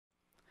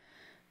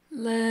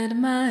Let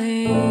my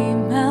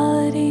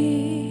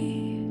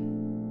melody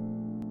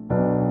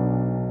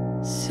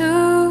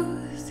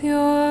soothe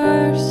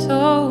your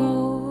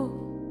soul.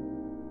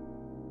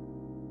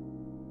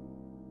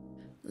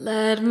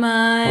 Let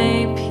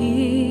my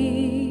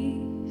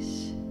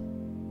peace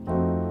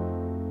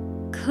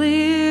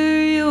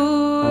clear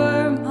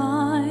your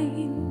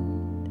mind.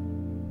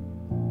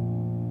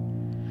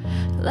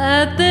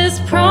 Let this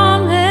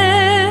promise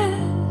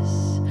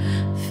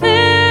fill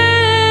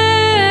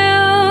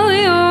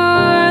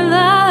your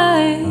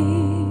life,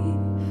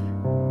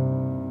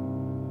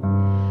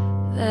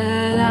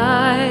 that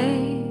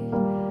I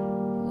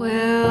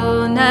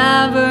will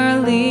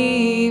never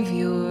leave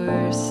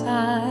your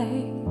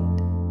side.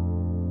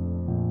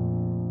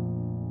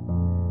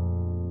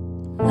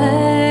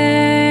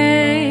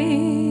 Lay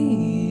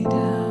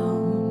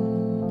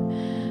down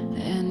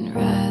and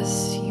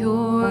rest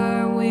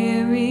your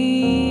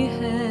weary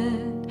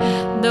head.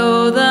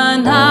 Though the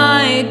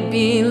night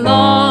be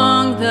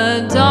long,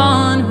 the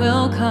dawn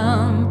will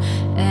come,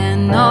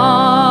 and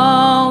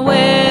all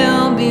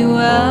will be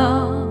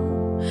well.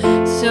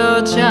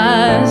 So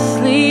just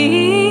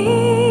sleep,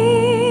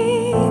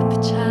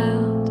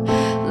 child.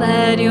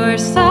 Let your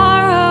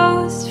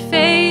sorrows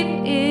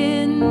fade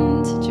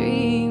into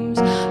dreams,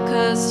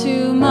 'cause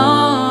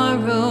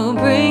tomorrow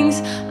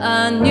brings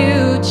a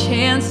new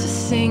chance to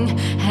sing,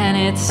 and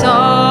it's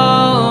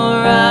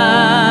alright.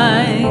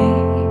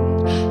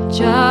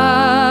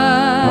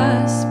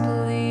 Just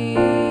believe.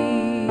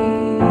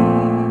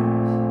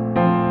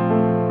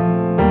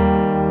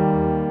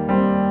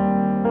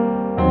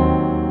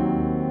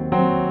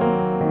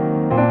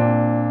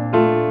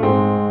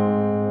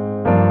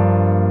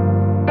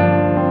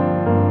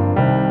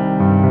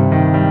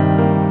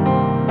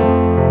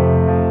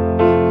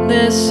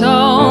 This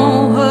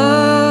whole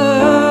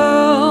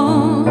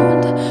world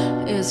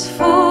is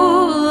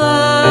full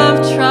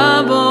of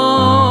trouble.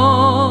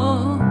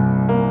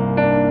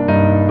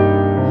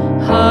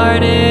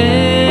 Heartache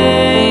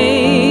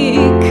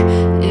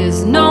is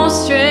no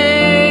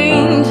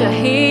stranger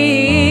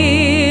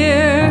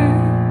here.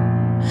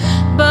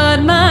 But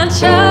my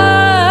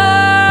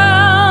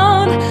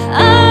child,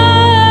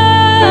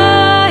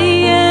 I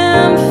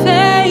am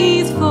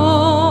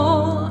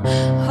faithful.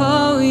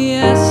 Oh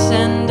yes,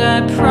 and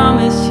I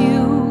promise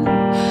you,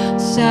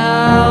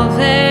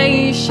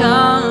 salvation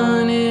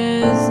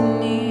is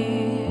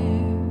near.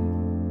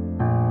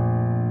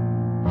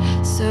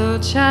 So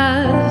child,